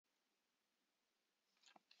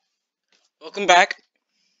Welcome back.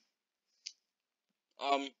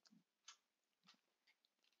 Um,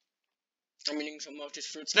 I'm eating some Lotus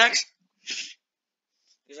fruit snacks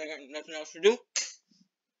because I got nothing else to do.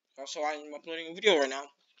 Also, I'm uploading a video right now.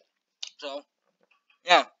 So,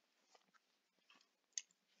 yeah.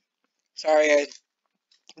 Sorry I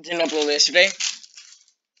didn't upload yesterday.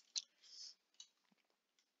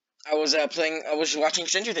 I was I was watching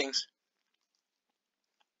Stranger Things.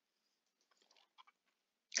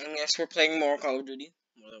 And yes, we're playing more Call of Duty.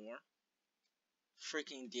 Modern War.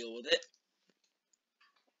 Freaking deal with it.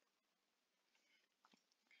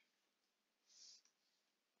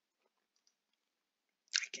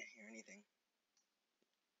 I can't hear anything.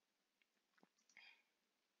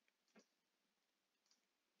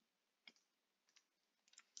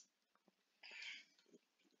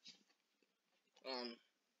 Um,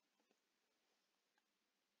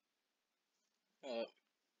 uh,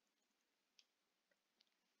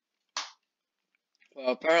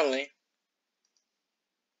 well, apparently,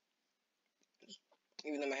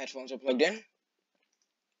 even though my headphones are plugged in,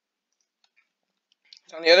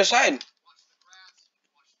 it's on the other side.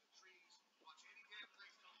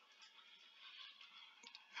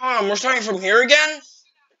 We're starting from here again?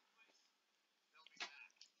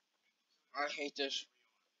 I hate this.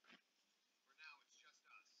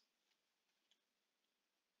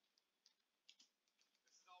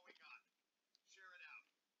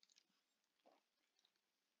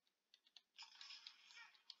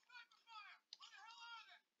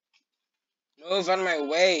 Move out of my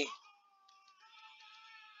way.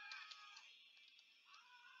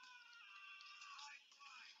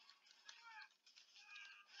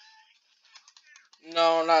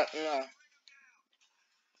 No, no.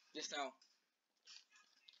 Just now.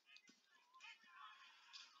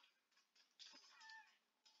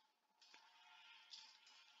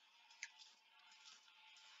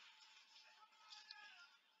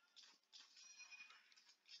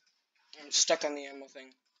 I'm stuck on the ammo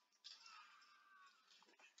thing.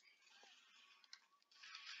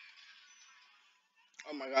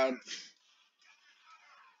 Oh my god.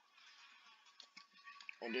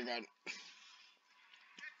 Oh dear god.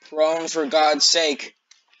 Prone for God's sake.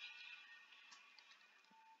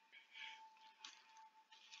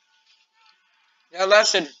 That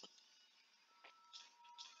lasted.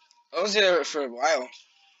 I was there for a while.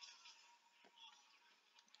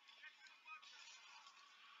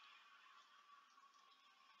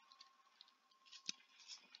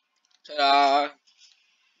 Ta-da.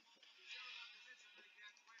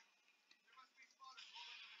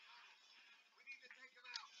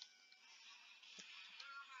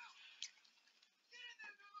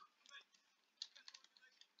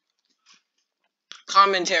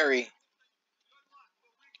 Commentary.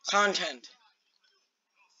 Content.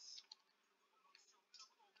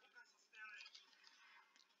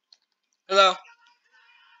 Hello.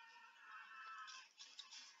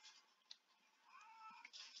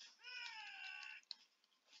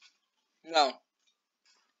 No.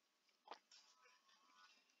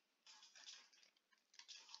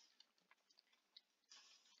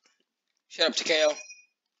 Shut up, Takeo.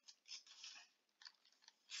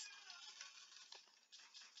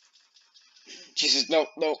 Jesus, no,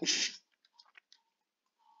 no.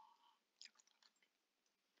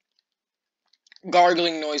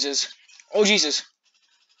 Gargling noises. Oh, Jesus.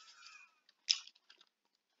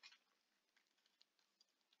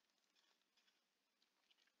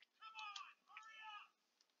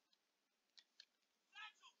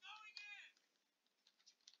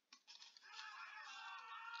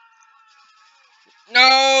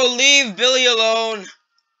 No, leave Billy alone.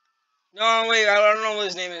 No, wait, I don't know what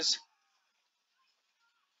his name is.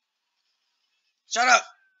 Shut up.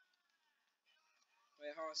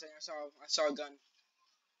 Wait, hold on a second. I saw a gun.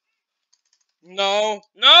 No,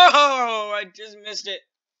 no! I just missed it.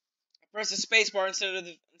 I pressed the space bar instead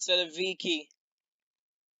of V key.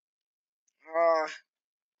 Uh,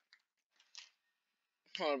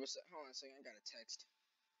 hold on a second. I got a text.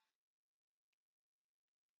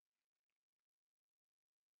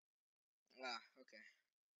 Okay.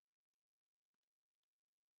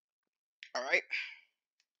 All right.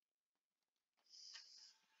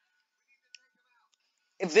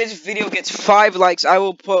 If this video gets 5 likes, I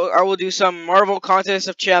will do some Marvel Contest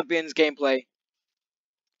of Champions gameplay.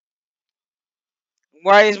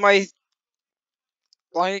 Why is my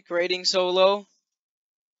like rating so low?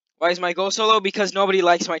 Why is my go so low? Because nobody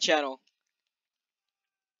likes my channel.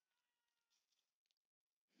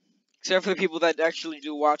 Except for the people that actually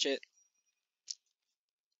do watch it.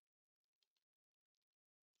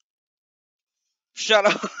 Shut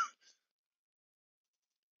up.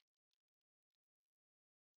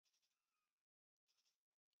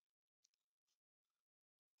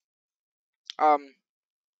 Um,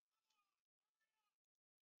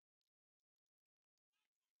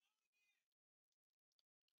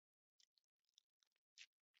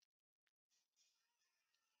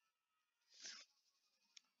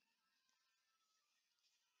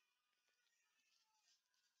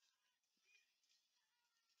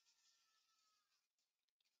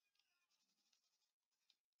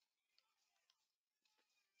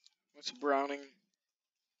 what's Browning?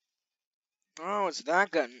 Oh, it's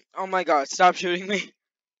that gun. Oh my god, stop shooting me.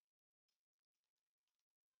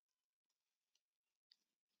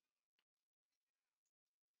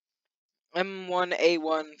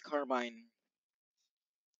 M1A1 carbine.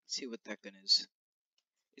 Let's see what that gun is.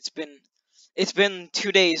 It's been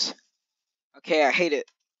 2 days. Okay, I hate it.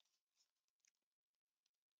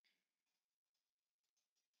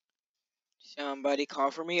 Somebody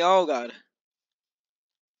call for me. Oh god.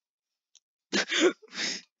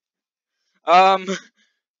 um,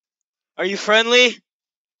 are you friendly?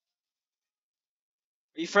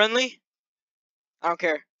 Are you friendly? I don't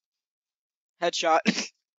care. Headshot.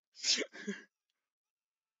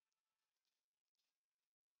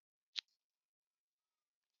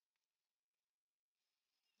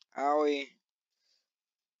 Owie.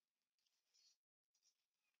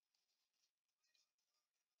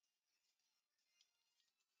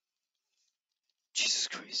 Jesus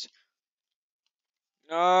Christ.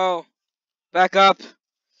 No. Back up.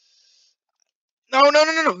 No, no,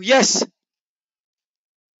 no, no, no. Yes.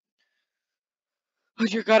 Oh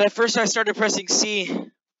dear God. At first I started pressing C.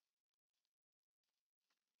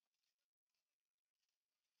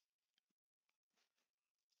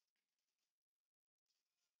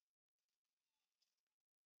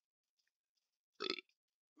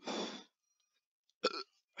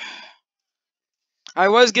 I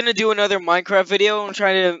was gonna do another Minecraft video and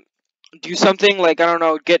try to do something like, I don't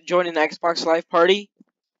know, join an Xbox Live party.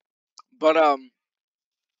 But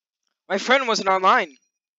my friend wasn't online.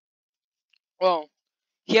 Well,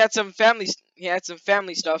 he had some family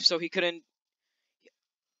stuff, so he couldn't.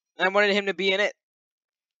 I wanted him to be in it,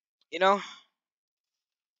 you know.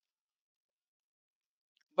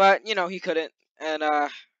 But he couldn't, and I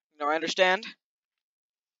understand.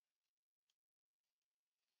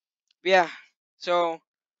 But yeah, so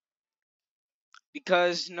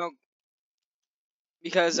because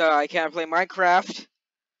I can't play Minecraft,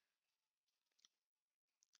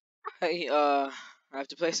 I have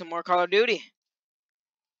to play some more Call of Duty.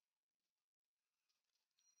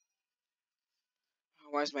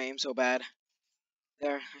 Why is my aim so bad?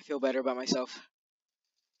 There, I feel better about myself.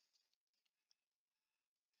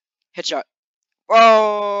 Headshot.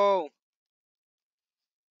 Whoa!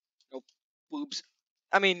 Nope. Boobs.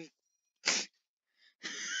 I mean,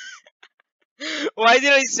 why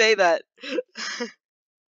did I say that?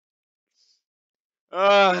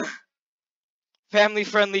 uh,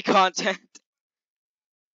 family-friendly content.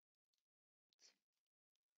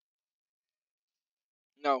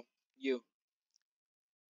 No, you.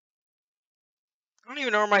 I don't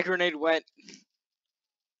even know where my grenade went.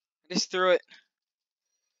 I just threw it.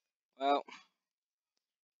 Well,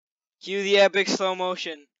 cue the epic slow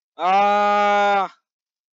motion. Ah!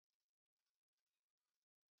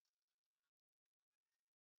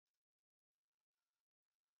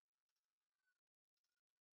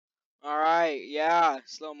 Alright, yeah,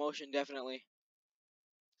 slow motion, definitely.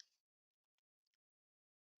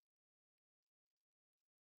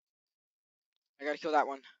 I gotta kill that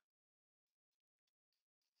one.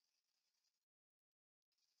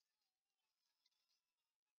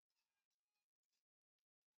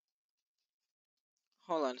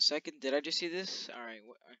 Hold on a second, did I just see this? Alright,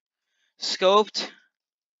 scoped.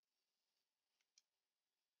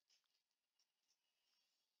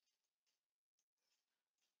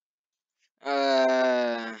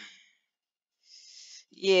 Uh,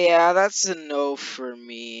 yeah, that's a no for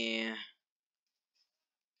me.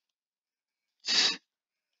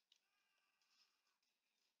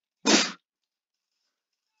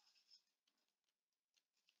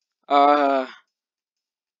 Uh,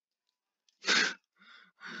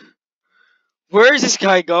 where is this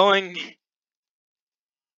guy going?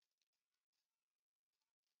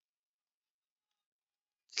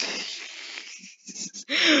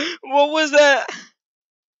 What was that?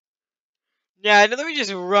 Yeah, let me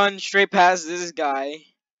just run straight past this guy.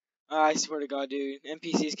 I swear to God, dude.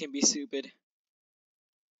 NPCs can be stupid.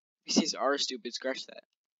 NPCs are stupid, scratch that.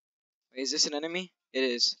 Wait, is this an enemy? It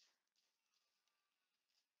is.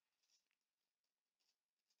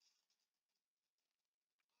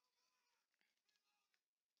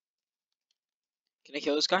 Can I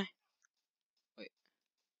kill this guy? Wait.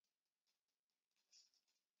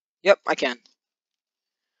 Yep, I can.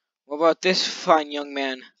 What about this fine young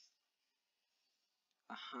man?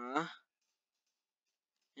 Uh-huh.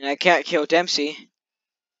 And I can't kill Dempsey.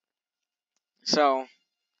 So.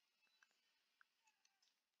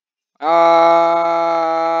 No,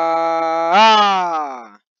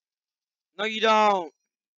 you don't.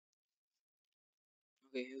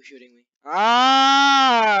 Okay, who's shooting me?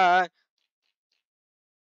 Well,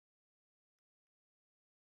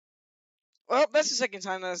 that's the second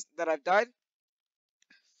time that I've died.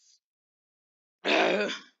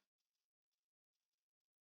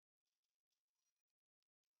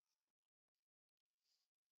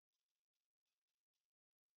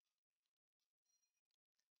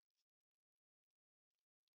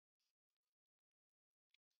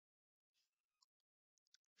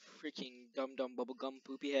 Freaking dumb bubblegum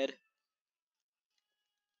poopy head.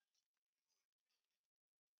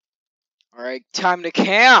 Alright, time to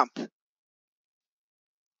camp!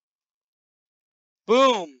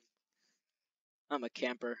 Boom! I'm a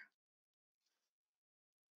camper.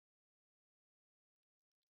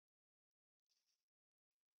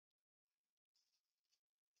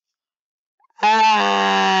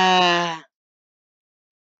 Ah!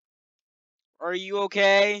 Are you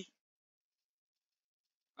okay?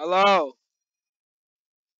 Hello?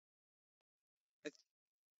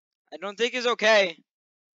 I don't think it's okay.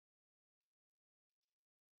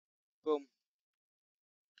 Boom.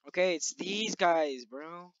 Okay, it's these guys,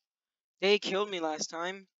 bro. They killed me last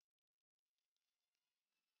time.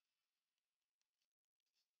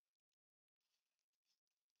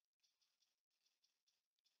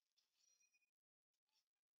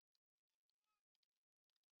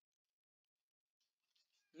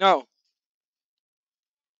 No.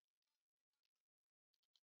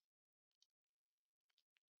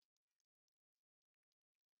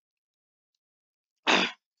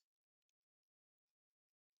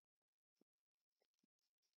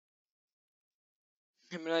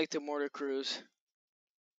 I'm like the mortar crews.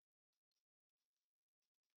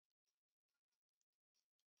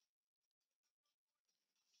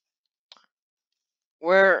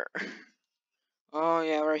 Where? Oh,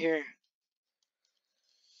 yeah, right here.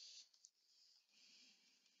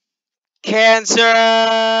 Cancer! Did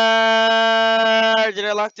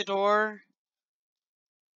I lock the door?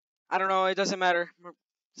 I don't know, it doesn't matter.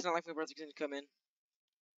 It's not like my brother's gonna come in.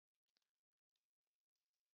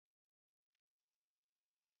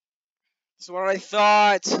 That's what I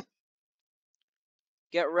thought.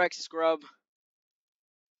 Get wrecked, scrub.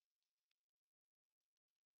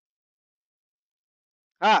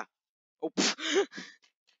 Ah! Oh,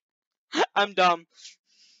 I'm dumb.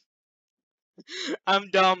 I'm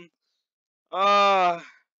dumb. Ah,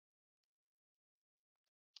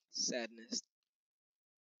 sadness.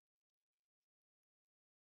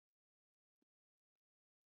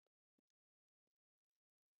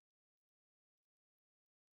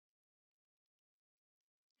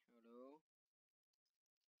 Hello.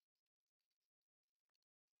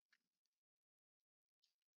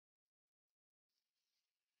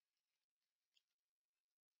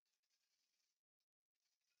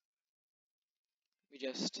 We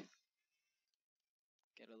just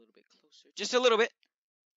get a little bit closer. Just a little bit.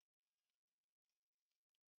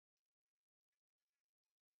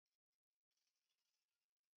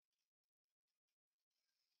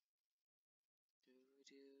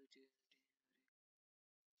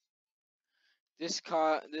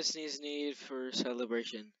 This needs need for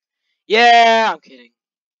celebration. Yeah, I'm kidding.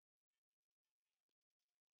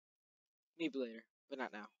 Maybe later, but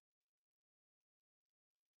not now.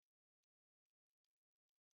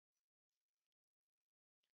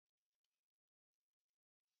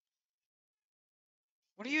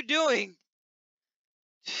 What are you doing?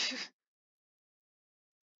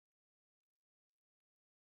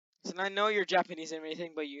 And I know you're Japanese and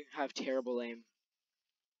everything, but you have terrible aim.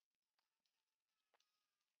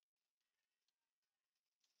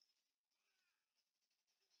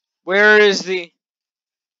 Where is the...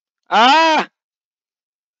 Ah!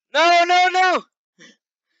 No, no, no!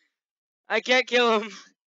 I can't kill him.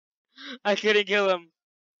 I couldn't kill him.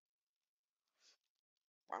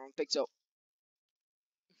 I don't think so.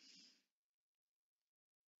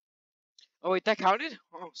 Oh, wait, that counted?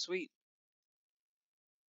 Oh, sweet.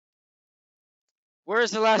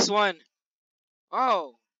 Where's the last one?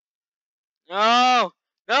 Oh. No!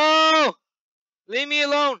 No! Leave me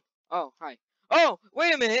alone! Oh, hi. Oh,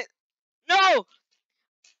 wait a minute! No!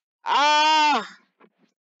 Ah!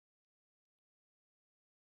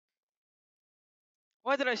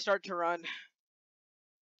 Why did I start to run?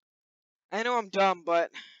 I know I'm dumb,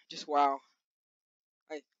 but just wow.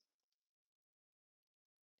 I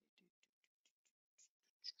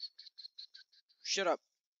Shut up.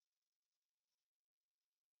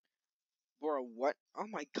 Bro, what? Oh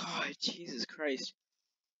my god, Jesus Christ.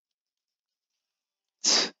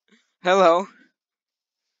 Hello.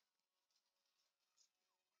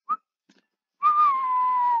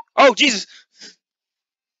 Oh, Jesus!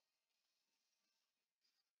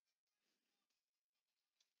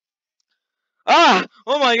 Ah!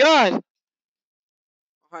 Oh my god!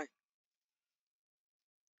 Hi.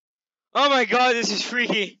 Oh my god, this is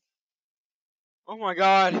freaky. Oh my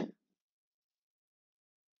god.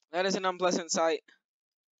 That is an unpleasant sight.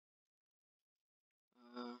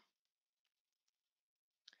 Uh,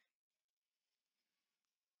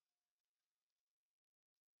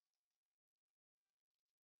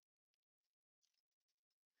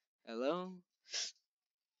 hello?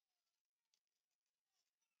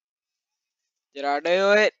 Did I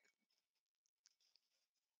do it?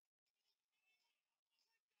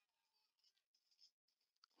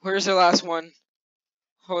 Where's the last one?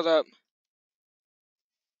 Hold up.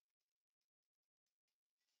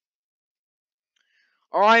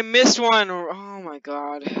 Oh, I missed one. Oh my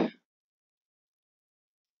god.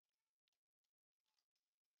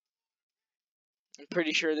 I'm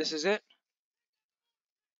pretty sure this is it.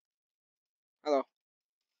 Hello.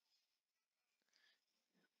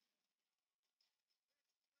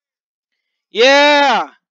 Yeah!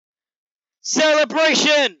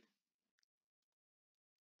 Celebration!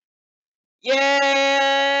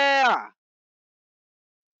 Yeah!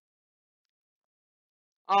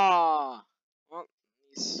 Ah. Well,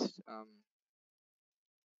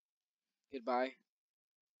 goodbye.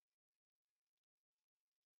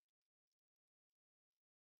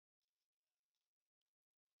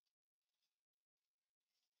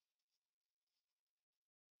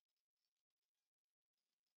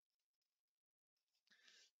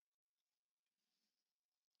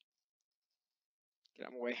 Get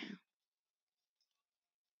out of my way.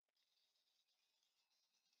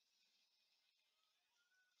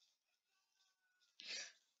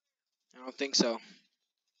 I don't think so.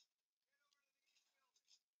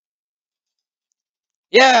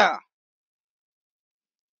 Yeah!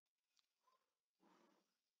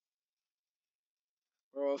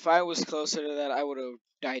 Bro, if I was closer to that, I would have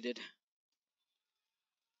died it.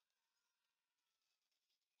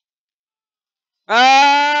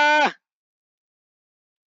 Ah!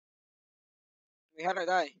 We had to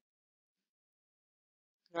die.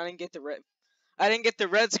 I didn't get the red. I didn't get the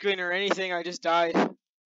red screen or anything. I just died.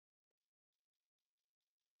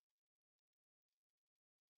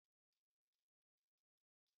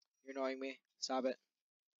 You're annoying me. Stop it.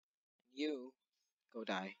 You go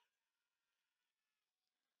die.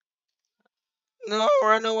 No,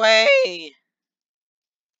 run away!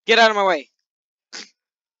 Get out of my way.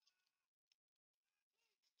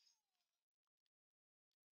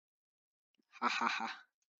 Ha ha ha.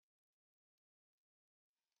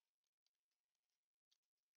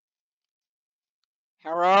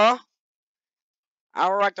 Hello? I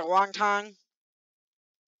would like the wonton.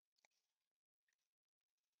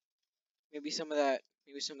 Maybe some of that.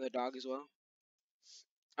 Maybe some of the dog as well.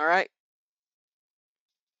 All right.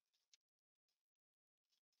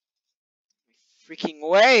 Freaking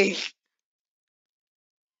way.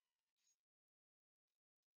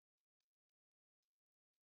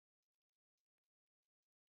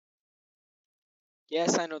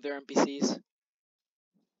 Yes, I know they're NPCs.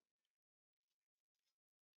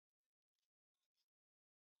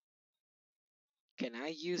 Can I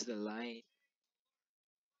use the light?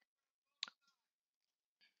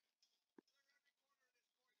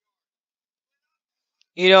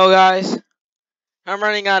 You know, guys, I'm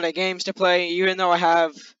running out of games to play, even though I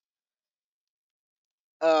have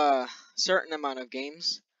a certain amount of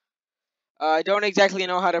games. I don't exactly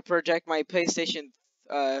know how to project my PlayStation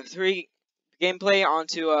 3 gameplay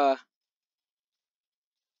onto I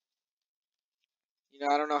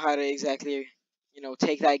don't know how to exactly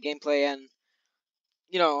take that gameplay and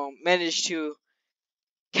manage to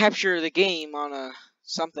capture the game on a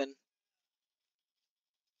something.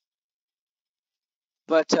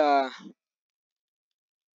 But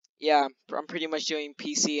yeah, I'm pretty much doing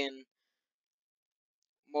PC and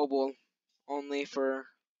mobile only for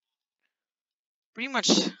pretty much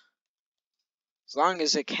as long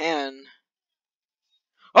as it can.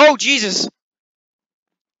 Oh Jesus!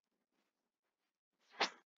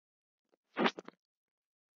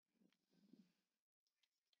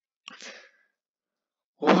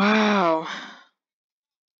 Wow.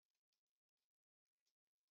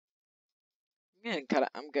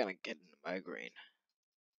 I'm gonna get a migraine.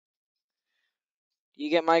 Do you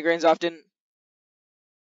get migraines often?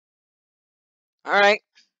 All right.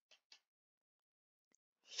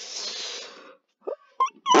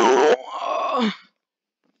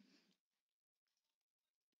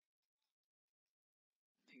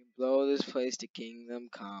 Blow this place to kingdom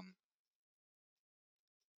come.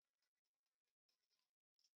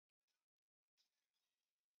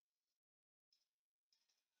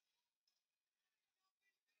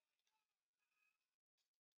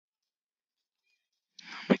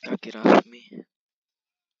 Oh my god, get off me.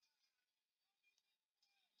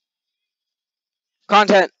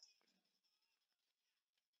 Content!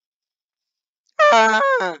 Ah!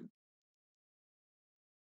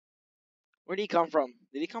 Where'd he come from?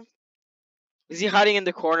 Did he come? Is he hiding in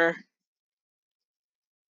the corner?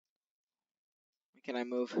 Can I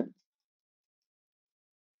move?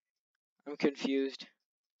 I'm confused.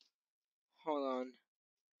 Hold on.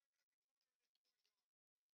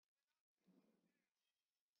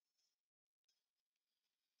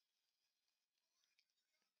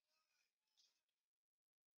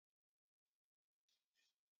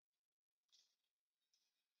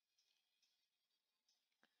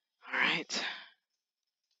 Alright.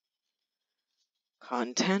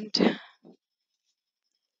 Content.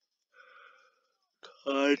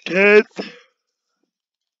 Content.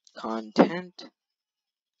 Content.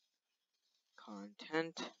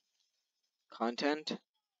 Content. Content.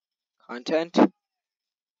 Content.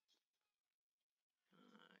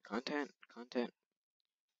 Content. Content. Content.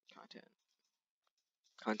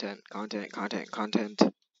 Content. Content. Content. Content.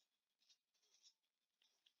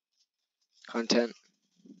 Content.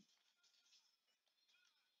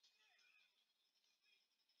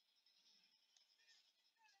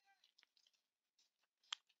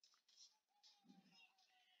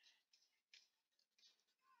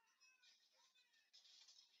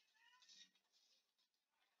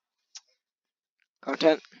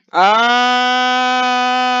 Content. Ah!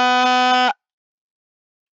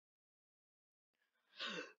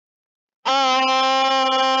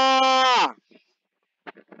 Ah!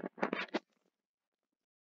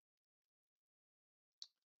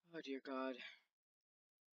 Oh dear God.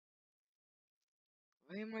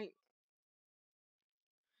 Why am I?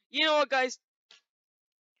 You know what, guys?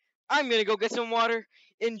 I'm gonna go get some water.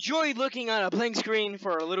 Enjoy looking at a blank screen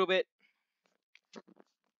for a little bit.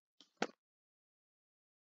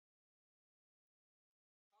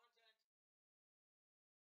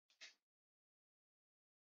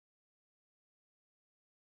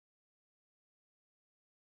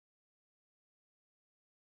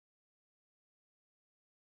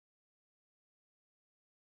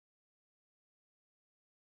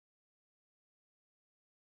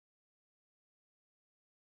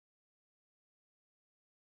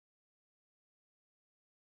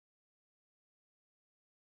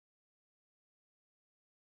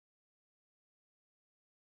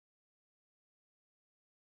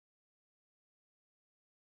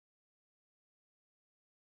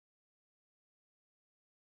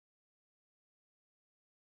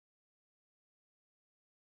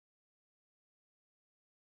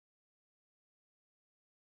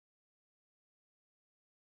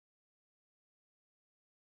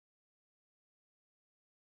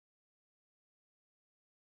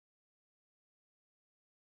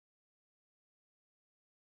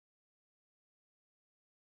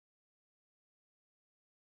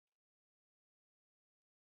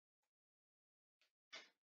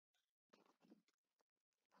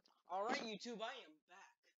 Alright, YouTube, I am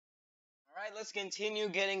back. Alright, let's continue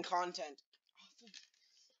getting content.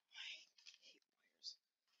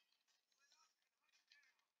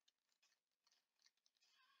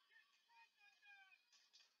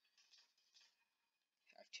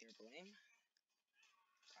 Have tier blame.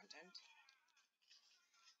 Content.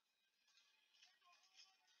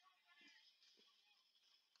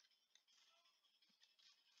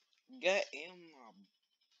 Get in my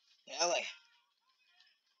belly.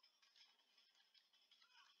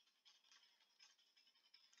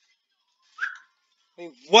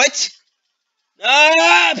 Wait, what?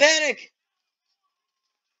 Ah, panic!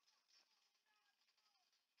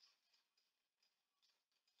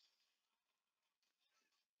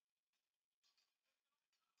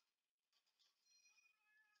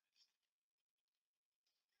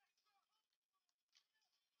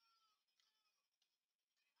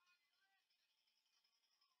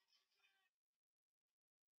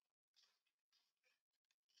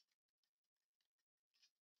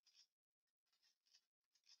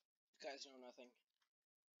 You guys know nothing.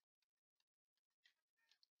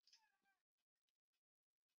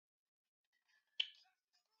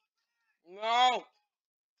 No! I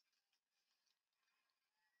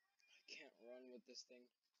can't run with this thing.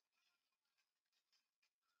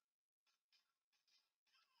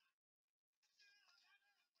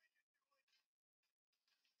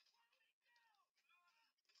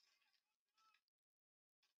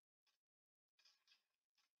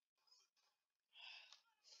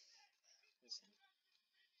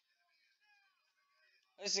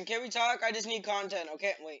 Listen, can we talk? I just need content,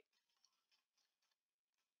 okay? Wait.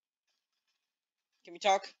 Can we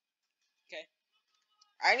talk? Okay.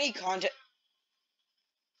 I need content.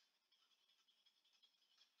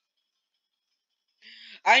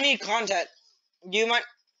 I need content. Do you mind?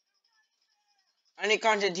 I need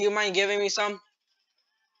content. Do you mind giving me some?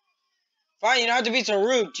 Fine, you don't have to be so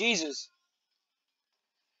rude. Jesus.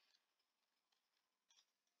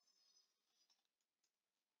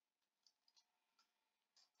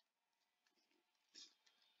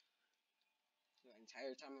 The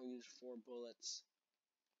entire time I used 4 bullets.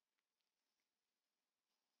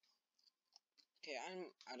 Okay, I'm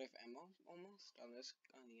out of ammo almost on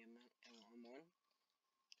the ammo one.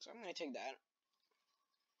 So I'm gonna take that.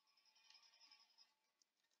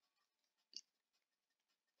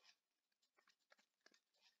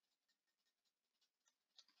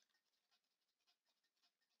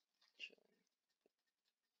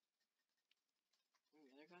 Any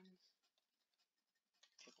other guns?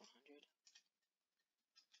 Take 100.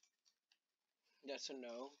 That's a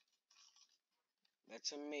no.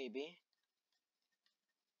 That's a maybe.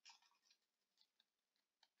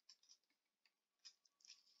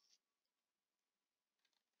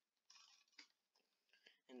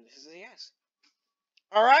 And this is a yes.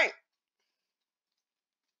 Alright!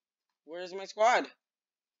 Where's my squad?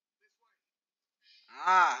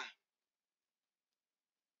 Ah.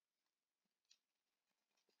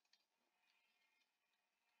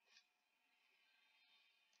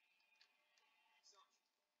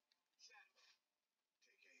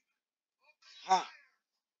 Ha.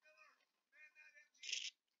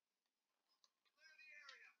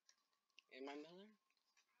 Am I Miller?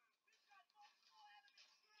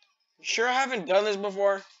 You sure I haven't done this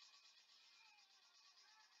before?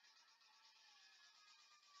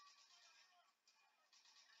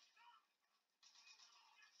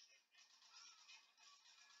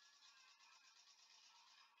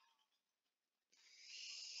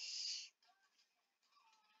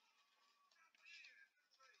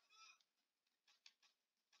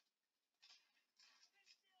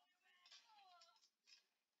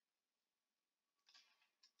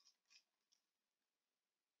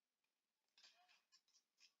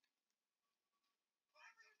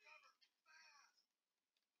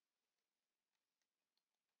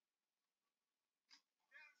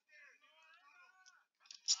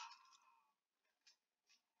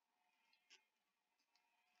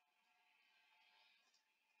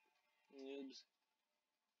 Noobs.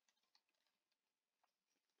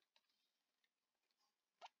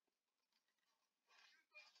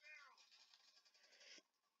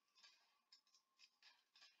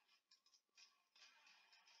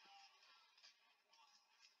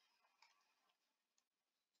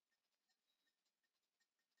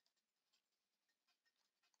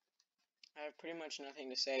 I have pretty much nothing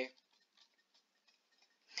to say.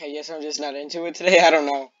 I guess I'm just not into it today. I don't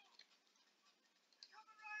know.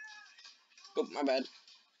 Oh, my bad.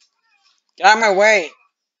 Get out of my way!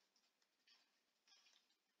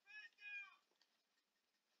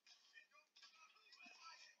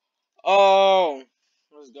 Oh!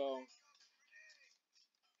 Let's go.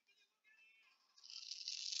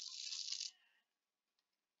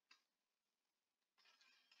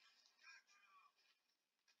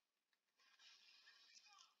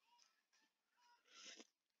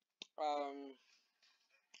 Um...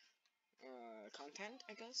 content,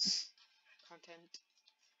 I guess? Content.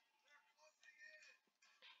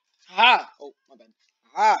 Aha! Oh, my bad.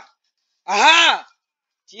 Aha! Aha!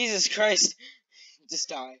 Jesus Christ. Just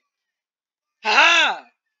die. Ha!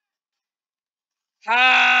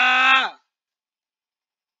 Ha!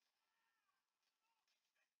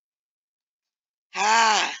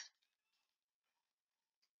 Ha!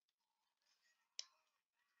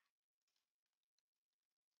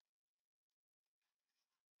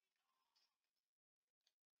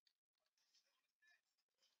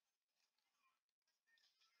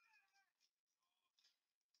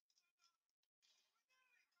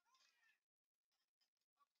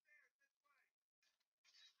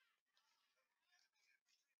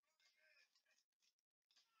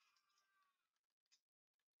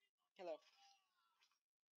 Hello.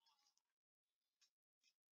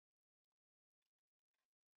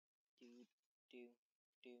 Do do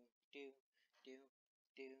do do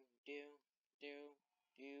do do do do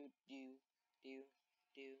do do do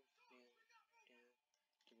do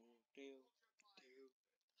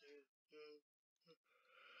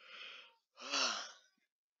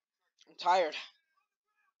I'm tired.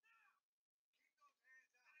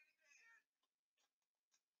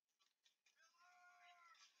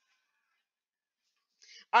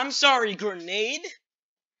 I'm sorry, grenade?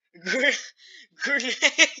 Grenade!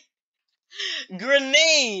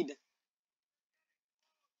 Grenade!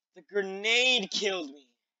 The grenade killed me.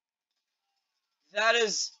 That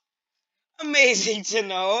is amazing to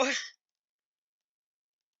know. Wait, am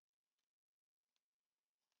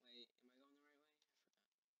I going the right way?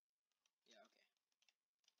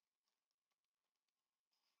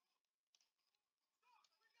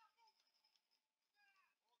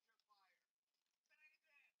 Yeah,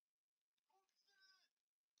 okay.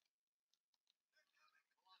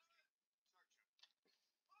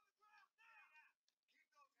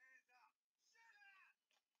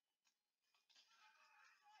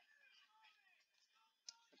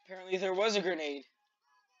 Apparently there was a grenade.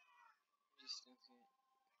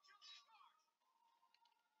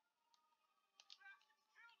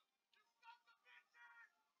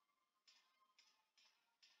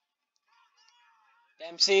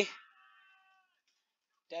 Dempsey?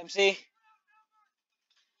 Dempsey?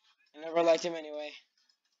 I never liked him anyway.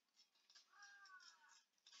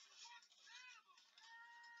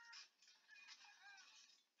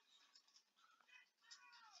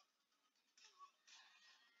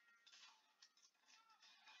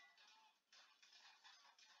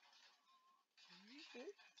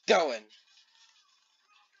 Going.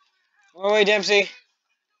 Oh wait, Dempsey.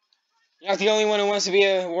 You're not the only one who wants to be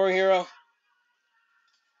a war hero.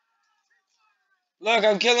 Look,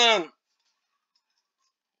 I'm killing him.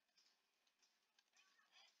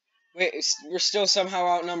 Wait, we're still somehow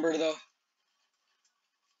outnumbered though.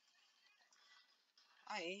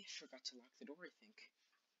 I forgot to lock the door, I think.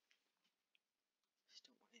 Just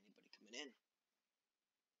don't want anybody coming in.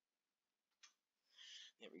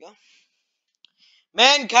 There we go.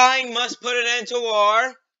 Mankind must put an end to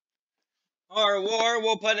war, or war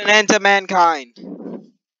will put an end to mankind.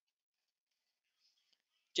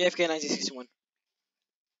 JFK 1961.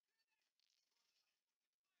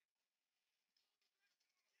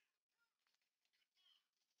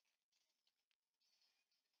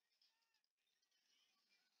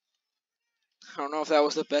 I don't know if that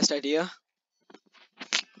was the best idea.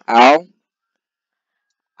 Ow.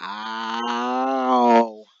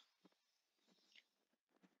 Ow.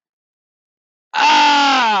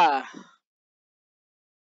 Ah!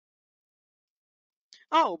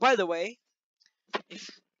 Oh, by the way,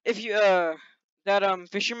 if you that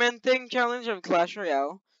fisherman thing challenge of Clash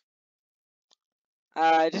Royale,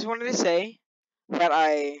 I just wanted to say that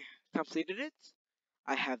I completed it.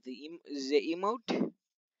 I have the emote.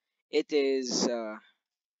 It is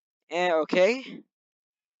okay.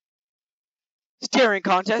 Staring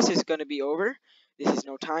contest is gonna be over. This is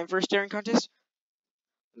no time for a staring contest.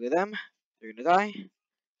 Look at them. They're gonna die.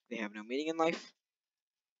 They have no meaning in life.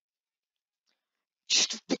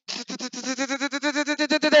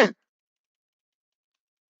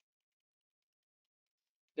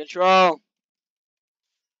 Control.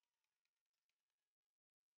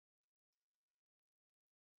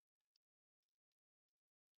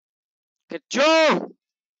 Control.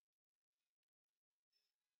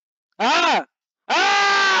 Ah!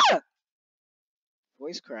 Ah!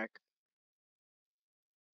 Voice crack.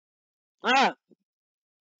 Ah!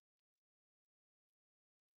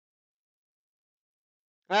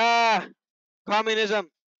 Ah! Communism.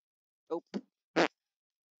 Oh, my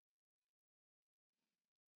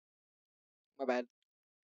bad.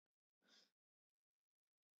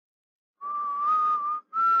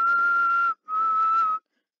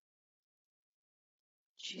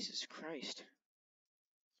 Jesus Christ.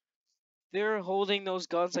 They're holding those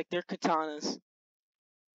guns like they're katanas. I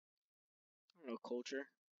don't know, culture.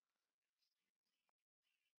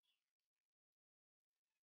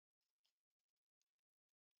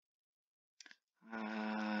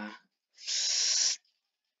 Ah.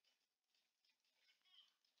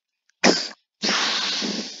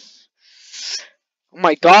 Oh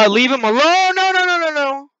my god, leave him alone! No, no, no, no,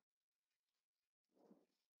 no!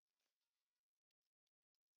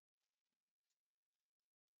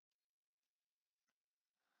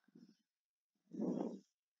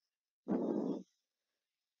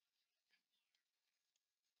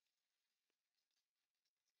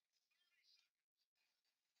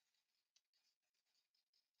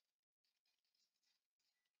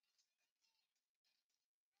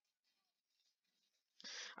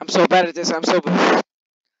 I'm so bad at this, I'm so bad. I'm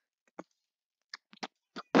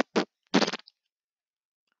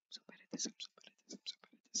so bad at this, I'm so bad at this, I'm so bad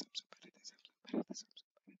at this, I'm so bad at this, I'm so bad at this, I'm so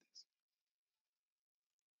bad at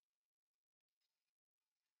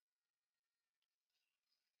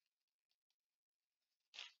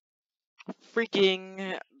this.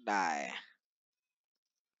 Freaking die.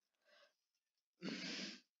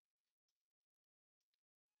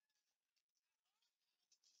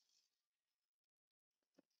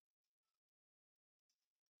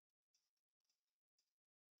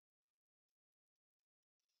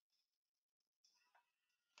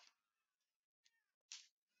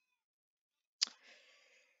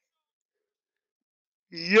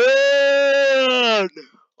 Yeah.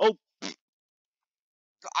 Oh,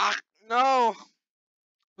 no.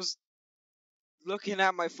 Was looking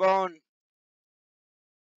at my phone.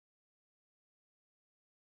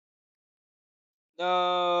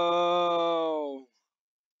 No.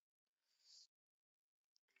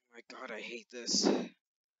 My God, I hate this. Oh,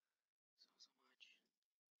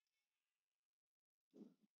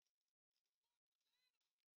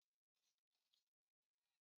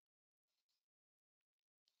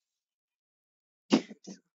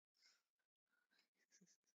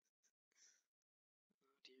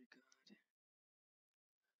 dear God.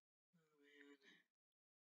 Oh, man.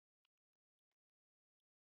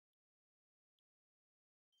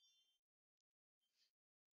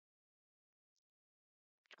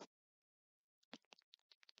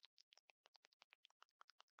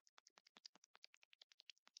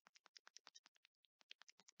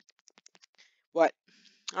 What?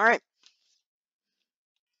 All right.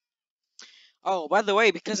 Oh, by the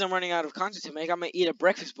way, because I'm running out of content to make, I'm gonna eat a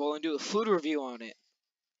breakfast bowl and do a food review on it.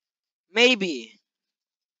 Maybe.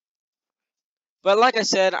 But like I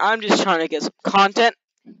said, I'm just trying to get some content.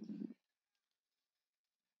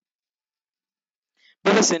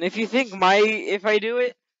 But listen, if you think if I do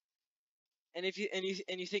it, and if you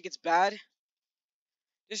think it's bad,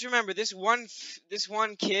 just remember this one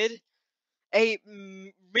kid ate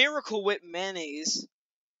Miracle Whip mayonnaise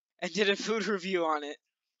and did a food review on it.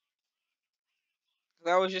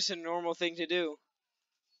 That was just a normal thing to do.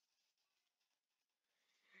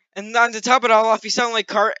 And on to top it all off, he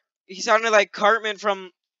sounded like Cartman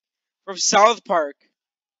from South Park.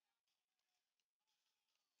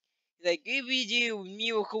 He's like, give me the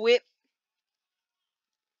Miracle Whip.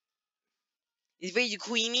 It's very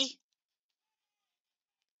creamy.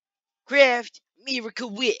 Craft Miracle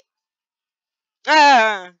Whip.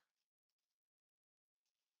 Ah!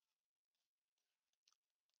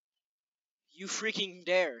 You freaking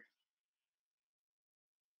dare.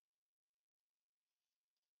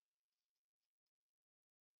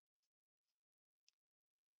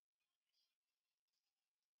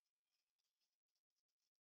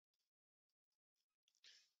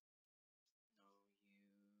 No,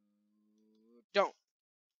 you don't.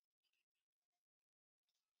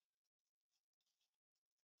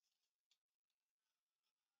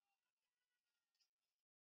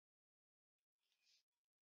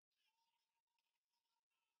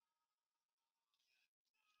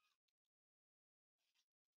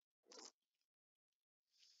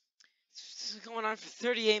 This is going on for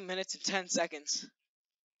 38 minutes and 10 seconds.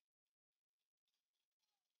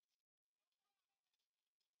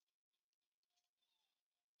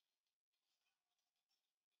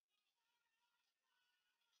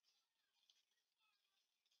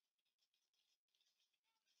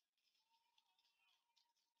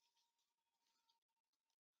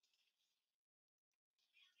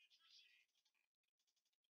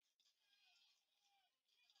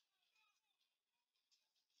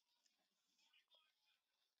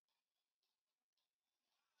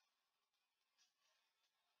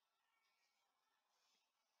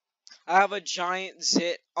 I have a giant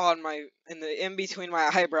zit on in between my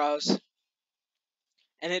eyebrows,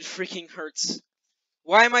 and it freaking hurts.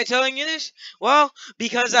 Why am I telling you this? Well,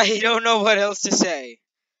 because I don't know what else to say.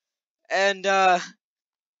 And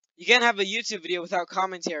you can't have a YouTube video without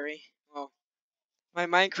commentary. Well, my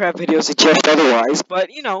Minecraft video suggests otherwise, but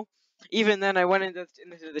even then I went into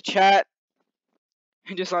the chat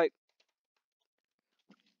and just like,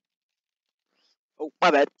 oh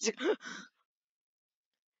my bad.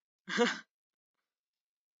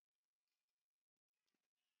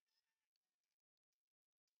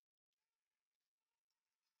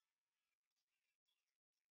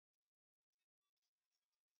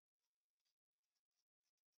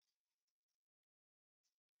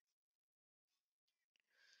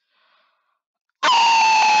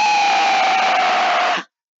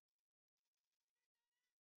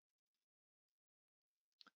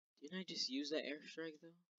 Didn't I just use that airstrike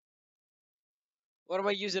though? What do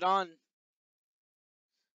I use it on?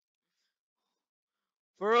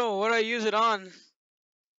 Bro, what do I use it on?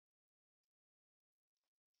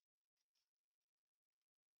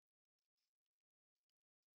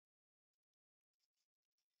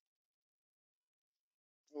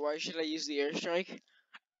 Why should I use the airstrike?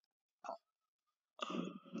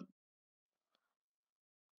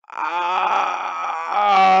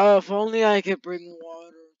 Ah, if only I could bring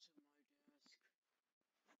water to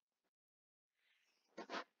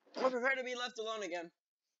my desk. I prefer to be left alone again.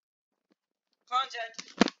 Content.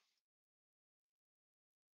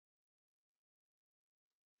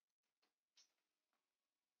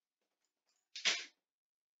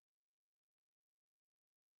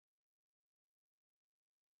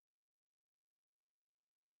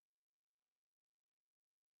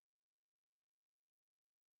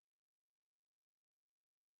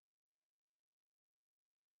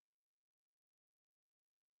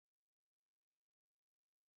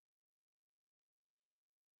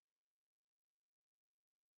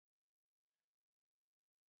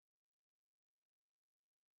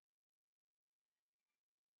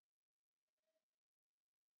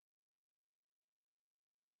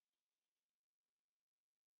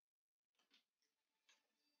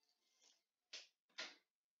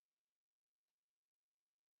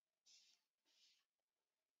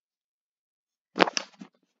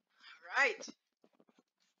 Alright.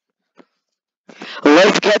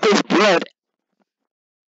 Let's get this bread.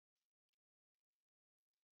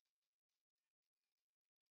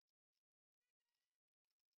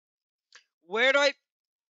 Where do I...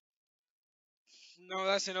 No,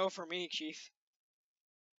 that's a no for me, Chief.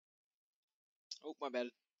 Oh, my bad.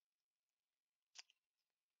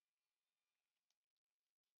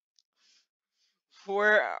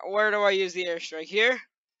 Where do I use the airstrike? Here?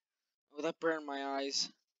 Oh, that burned my eyes.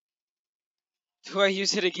 Do I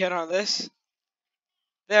use it again on this?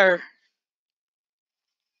 There.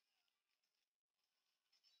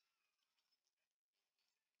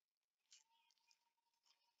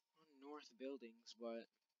 North buildings, but...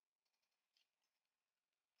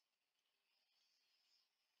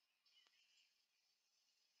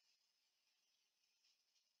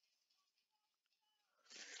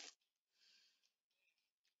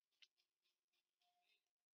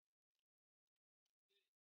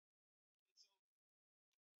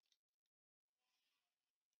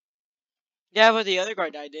 Yeah, but the other guy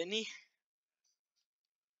died, didn't he?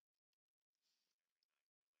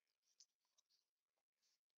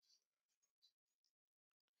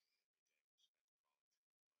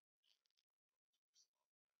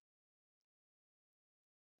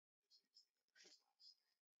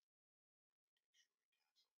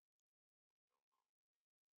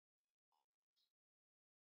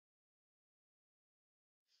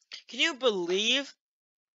 Can you believe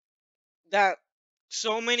that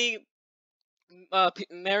so many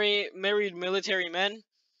married military men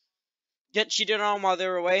get cheated on while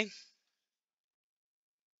they're away?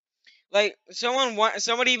 Like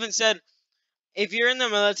somebody even said, if you're in the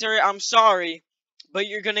military, I'm sorry, but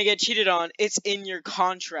you're gonna get cheated on. It's in your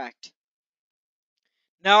contract.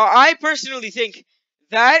 Now, I personally think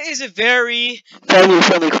that is a very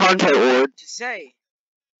Family-friendly content word. to say,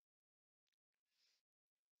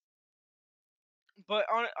 but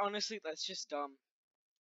honestly, that's just dumb.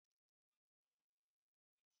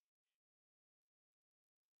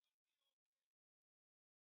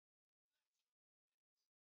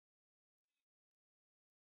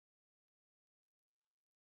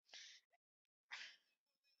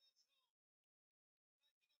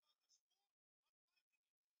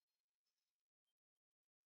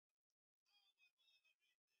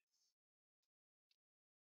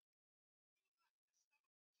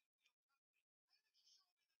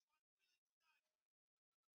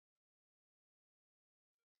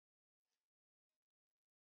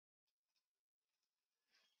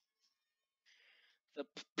 The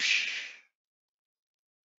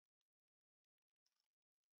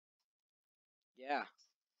yeah.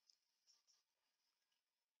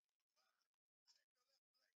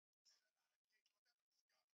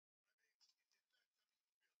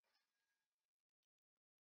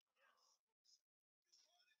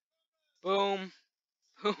 Boom.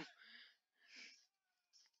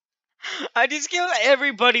 I just killed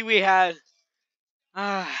everybody we had.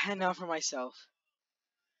 And now for myself.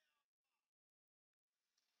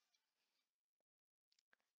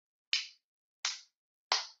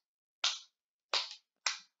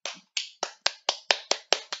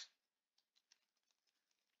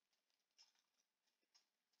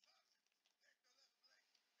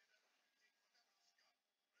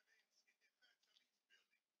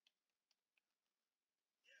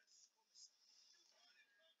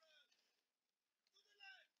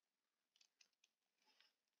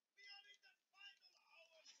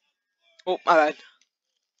 Oh, my bad.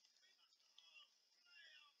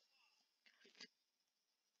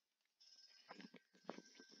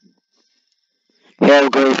 Hail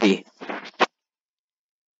Gravy.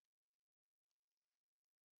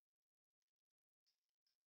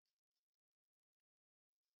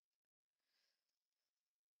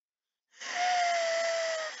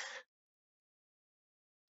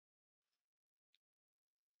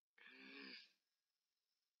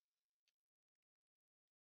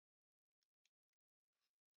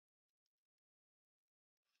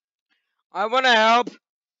 I want to help.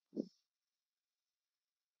 I'm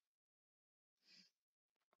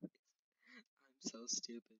so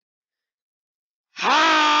stupid.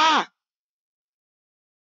 Ha!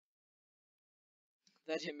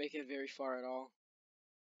 That didn't make it very far at all.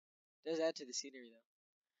 Does add to the scenery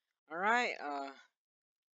though. All right.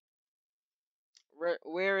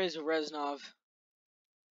 Where is Reznov?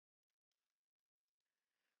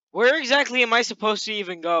 Where exactly am I supposed to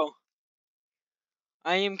even go?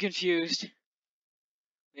 I am confused.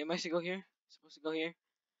 Wait, am I supposed to go here? Supposed to go here?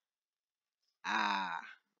 Ah.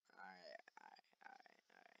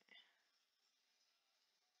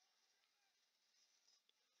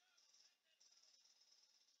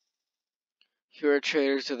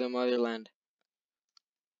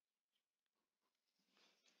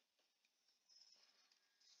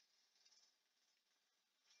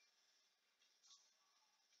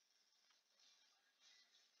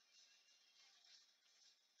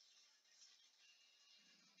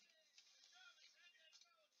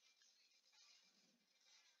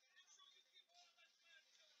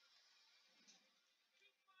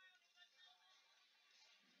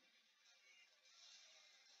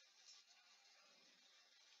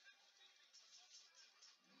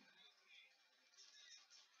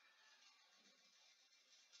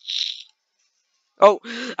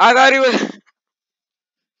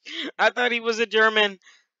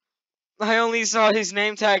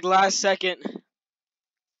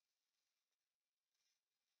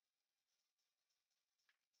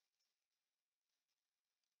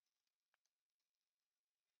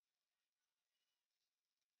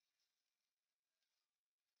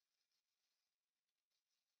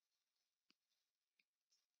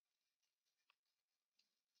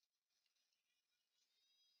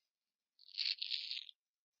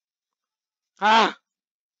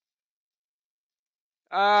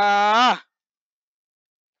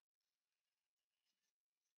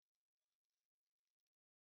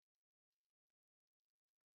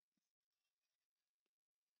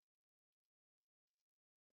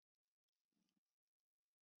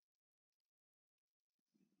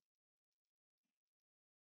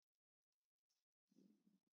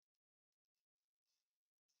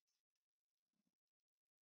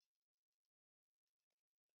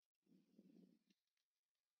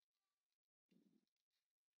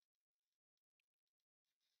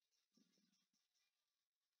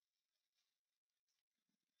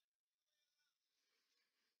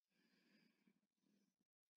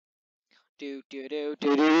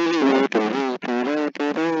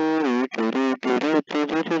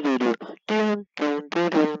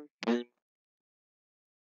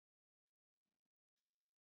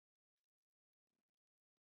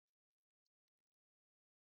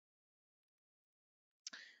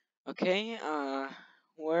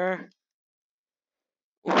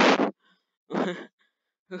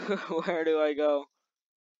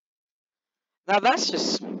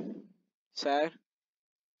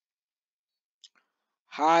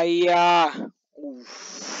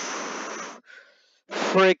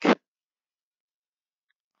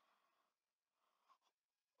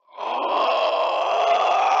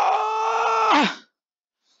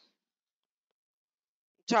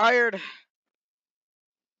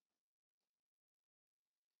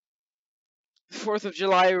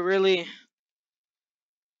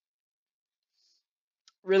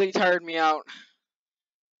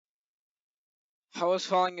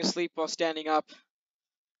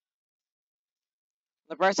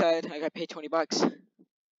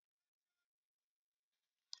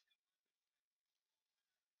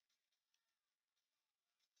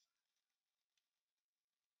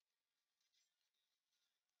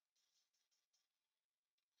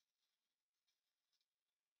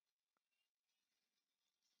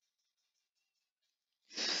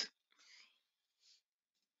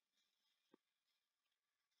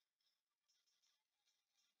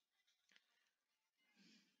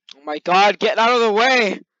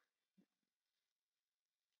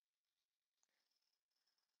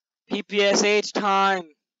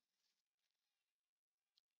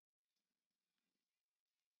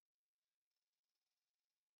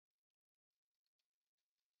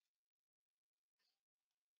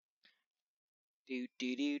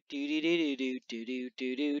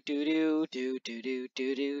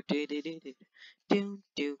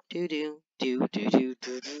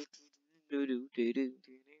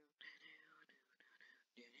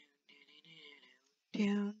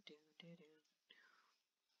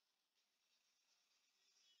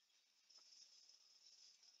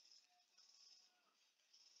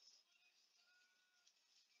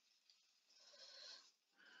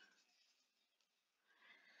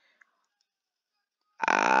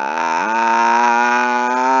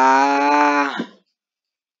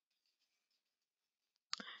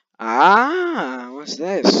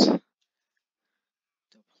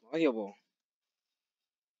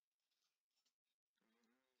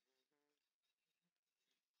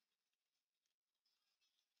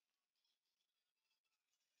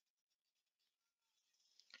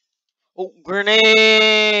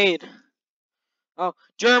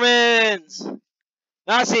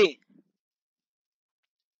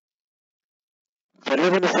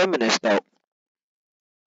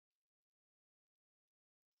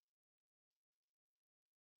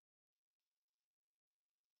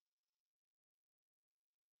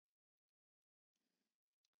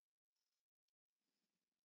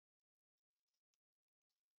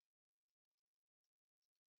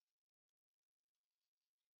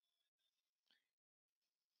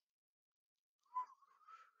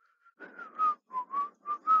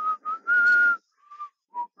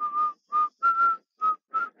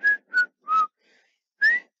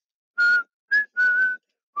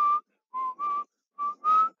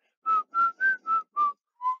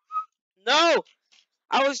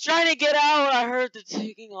 was trying to get out. I heard the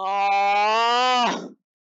ticking. Oh.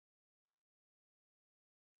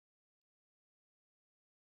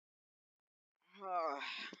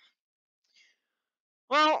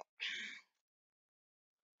 Well,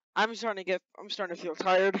 I'm starting to feel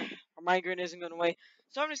tired. My migraine isn't going away.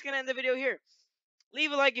 So I'm just going to end the video here.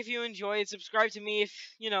 Leave a like if you enjoyed. Subscribe to me if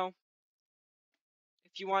you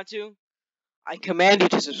want to. I command you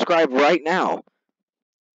to subscribe right now.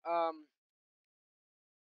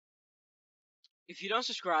 If you don't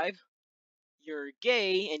subscribe, you're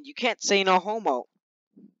gay and you can't say no homo.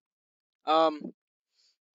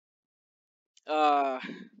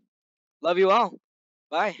 Love you all.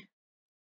 Bye.